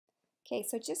Okay,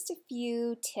 so just a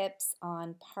few tips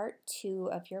on part two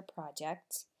of your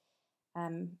project.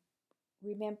 Um,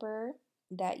 Remember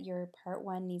that your part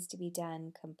one needs to be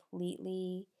done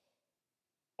completely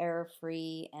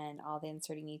error-free and all the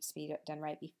inserting needs to be done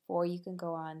right before you can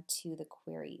go on to the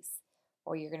queries,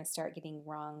 or you're going to start getting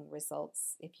wrong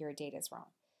results if your data is wrong.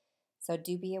 So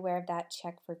do be aware of that.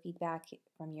 Check for feedback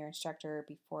from your instructor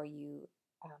before you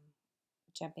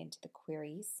jump into the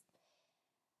queries.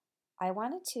 I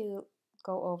wanted to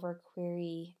go over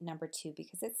query number 2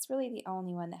 because it's really the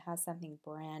only one that has something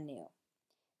brand new.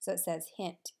 So it says,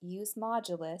 hint, use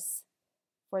modulus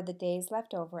for the days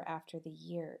left over after the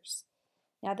years.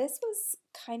 Now this was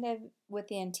kind of with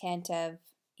the intent of,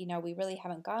 we really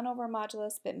haven't gone over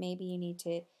modulus, but maybe you need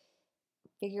to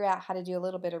figure out how to do a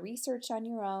little bit of research on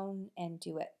your own and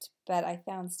do it. But I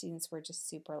found students were just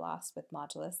super lost with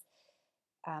modulus.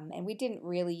 And we didn't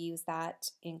really use that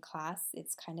in class.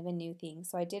 It's kind of a new thing.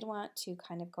 So I did want to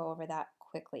kind of go over that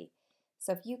quickly.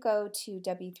 So if you go to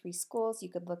W3 Schools, you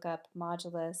could look up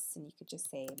modulus and you could just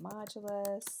say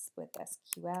modulus with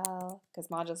SQL because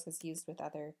modulus is used with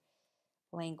other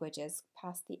languages.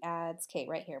 Past the ads. Okay,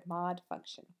 right here, mod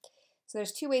function. So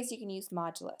there's two ways you can use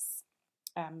modulus,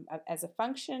 as a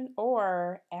function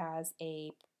or as a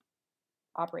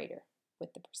operator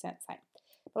with the percent sign.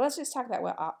 But let's just talk about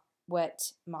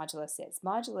what modulus is.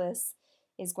 Modulus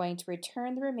is going to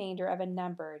return the remainder of a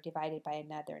number divided by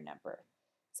another number.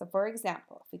 So for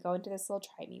example, if we go into this little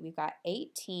try me, we've got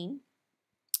 18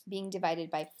 being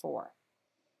divided by 4.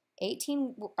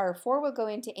 4 will go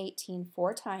into 18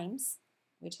 4 times,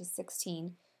 which is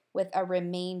 16, with a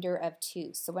remainder of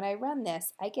 2. So when I run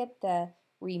this, I get the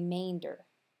remainder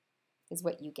is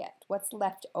what you get. What's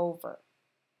left over?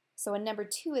 So in number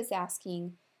 2 is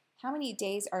asking how many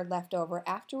days are left over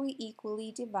after we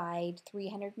equally divide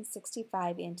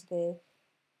 365 into the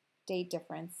day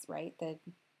difference, right?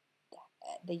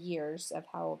 The years of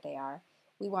how old they are.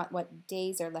 We want what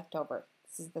days are left over.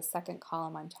 This is the second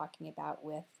column I'm talking about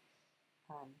with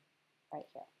right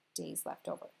here, days left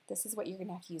over. This is what you're going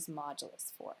to have to use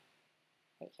modulus for,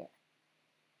 right here.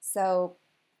 So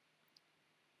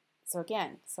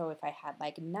again, if I had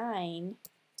like 9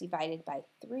 divided by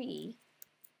 3,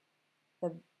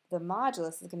 the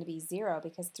modulus is going to be 0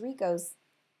 because 3 goes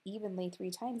evenly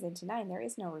 3 times into 9. There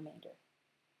is no remainder,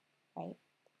 right?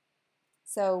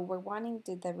 So we're wanting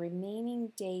the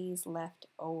remaining days left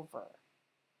over.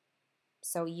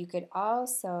 So you could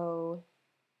also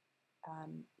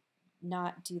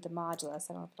not do the modulus.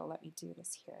 I don't know if it'll let me do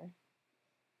this here.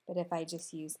 But if I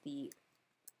just use the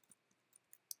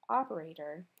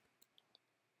operator,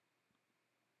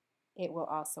 it will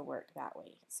also work that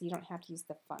way. So you don't have to use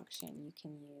the function. You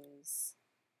can use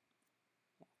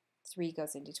 3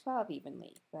 goes into 12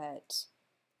 evenly, but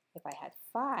if I had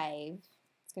 5,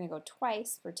 it's going to go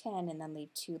twice for 10 and then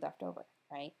leave 2 left over,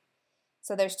 right?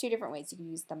 So there's two different ways. You can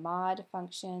use the mod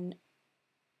function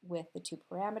with the 2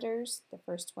 parameters, the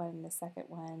first one and the second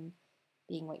one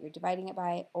being what you're dividing it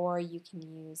by, or you can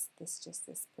use this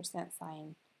percent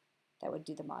sign that would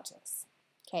do the modulus.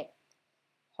 Okay,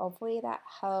 hopefully that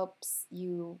helps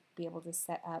you be able to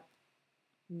set up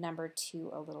number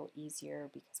 2 a little easier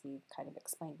because we've kind of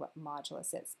explained what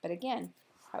modulus is. But again,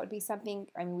 that would be something,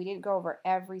 we didn't go over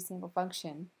every single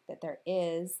function that there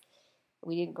is.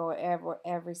 We didn't go over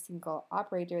every single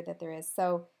operator that there is.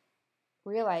 So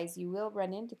realize you will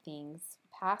run into things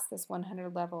past this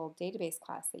 100 level database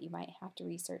class that you might have to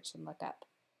research and look up.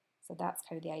 So that's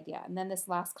kind of the idea. And then this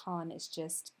last column is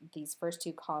just these first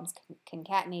 2 columns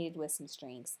concatenated with some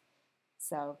strings.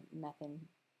 So nothing,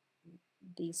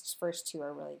 these first 2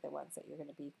 are really the ones that you're going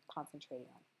to be concentrating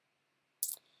on.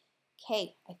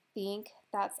 Okay, I think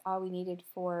that's all we needed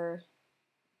for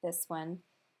this one.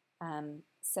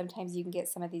 Sometimes you can get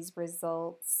some of these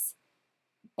results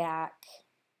back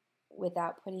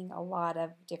without putting a lot of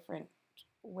different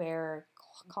where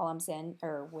columns in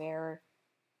or where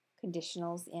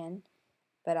conditionals in,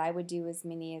 but I would do as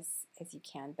many as you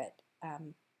can. But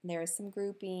there is some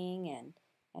grouping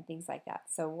and things like that.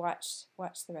 So watch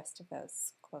the rest of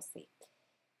those closely.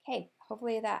 Okay,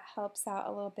 hopefully that helps out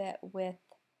a little bit with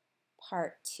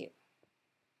part 2.